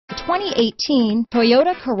2018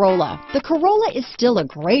 Toyota Corolla. The Corolla is still a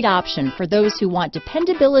great option for those who want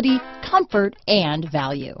dependability, comfort, and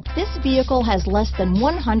value. This vehicle has less than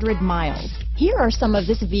 100 miles. Here are some of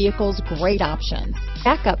this vehicle's great options: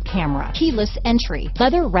 backup camera, keyless entry,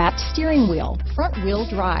 leather-wrapped steering wheel, front-wheel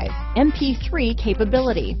drive, MP3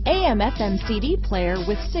 capability, AM/FM CD player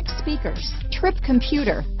with 6 speakers, trip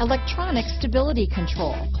computer, electronic stability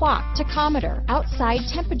control, clock, tachometer, outside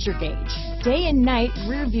temperature gauge, day and night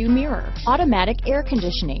rear view mirror, automatic air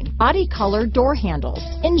conditioning, body color door handles,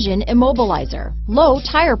 engine immobilizer, low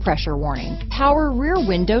tire pressure warning, power rear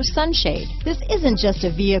window sunshade. This isn't just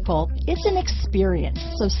a vehicle, it's an experience.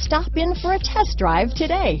 So stop in for a test drive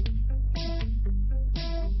today.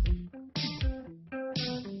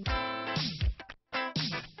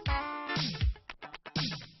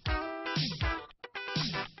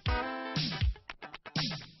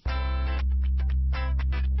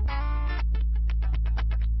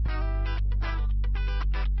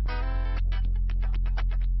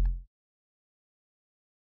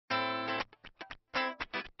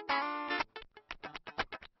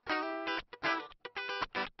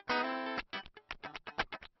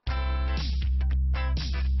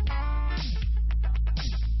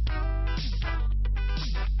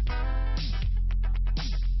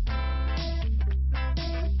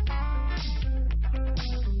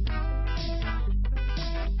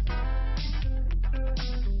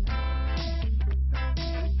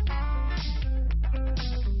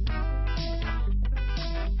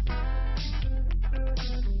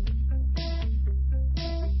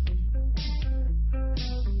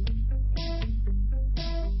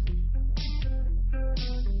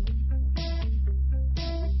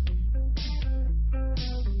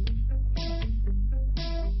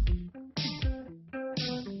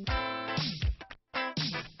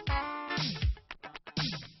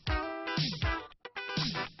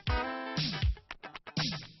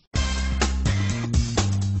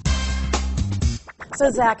 So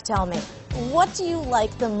Zach, tell me, what do you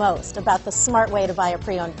like the most about the smart way to buy a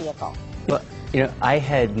pre-owned vehicle? Well, I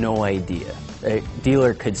had no idea a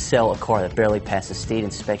dealer could sell a car that barely passed a state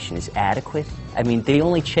inspection is adequate. I mean, they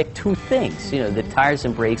only check 2 things. The tires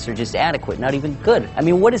and brakes are just adequate, not even good. I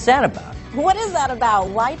mean, what is that about? What is that about?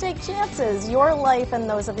 Why take chances? Your life and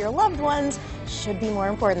those of your loved ones should be more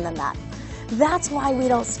important than that. That's why we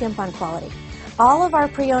don't skimp on quality. All of our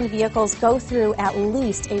pre-owned vehicles go through at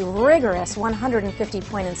least a rigorous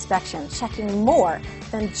 150-point inspection, checking more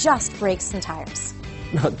than just brakes and tires.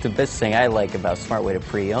 The best thing I like about Smart Way to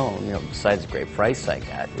Pre-Own, besides the great price I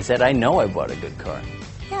got, is that I know I bought a good car.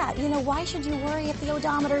 Yeah, why should you worry if the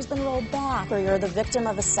odometer's been rolled back, or you're the victim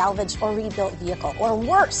of a salvaged or rebuilt vehicle, or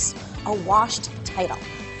worse, a washed title?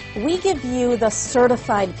 We give you the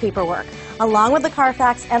certified paperwork, along with the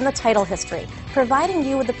Carfax and the title history, providing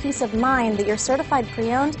you with the peace of mind that your certified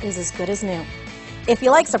pre-owned is as good as new. If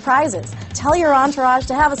you like surprises, tell your entourage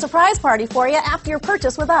to have a surprise party for you after your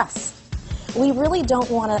purchase with us. We really don't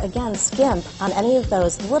want to, again, skimp on any of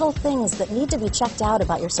those little things that need to be checked out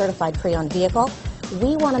about your certified pre-owned vehicle.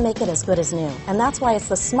 We want to make it as good as new, and that's why it's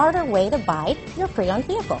the smarter way to buy your pre-owned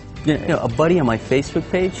vehicle. A buddy on my Facebook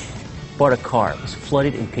page bought a car, was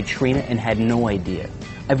flooded in Katrina, and had no idea.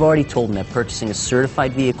 I've already told him that purchasing a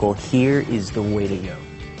certified vehicle here is the way to go.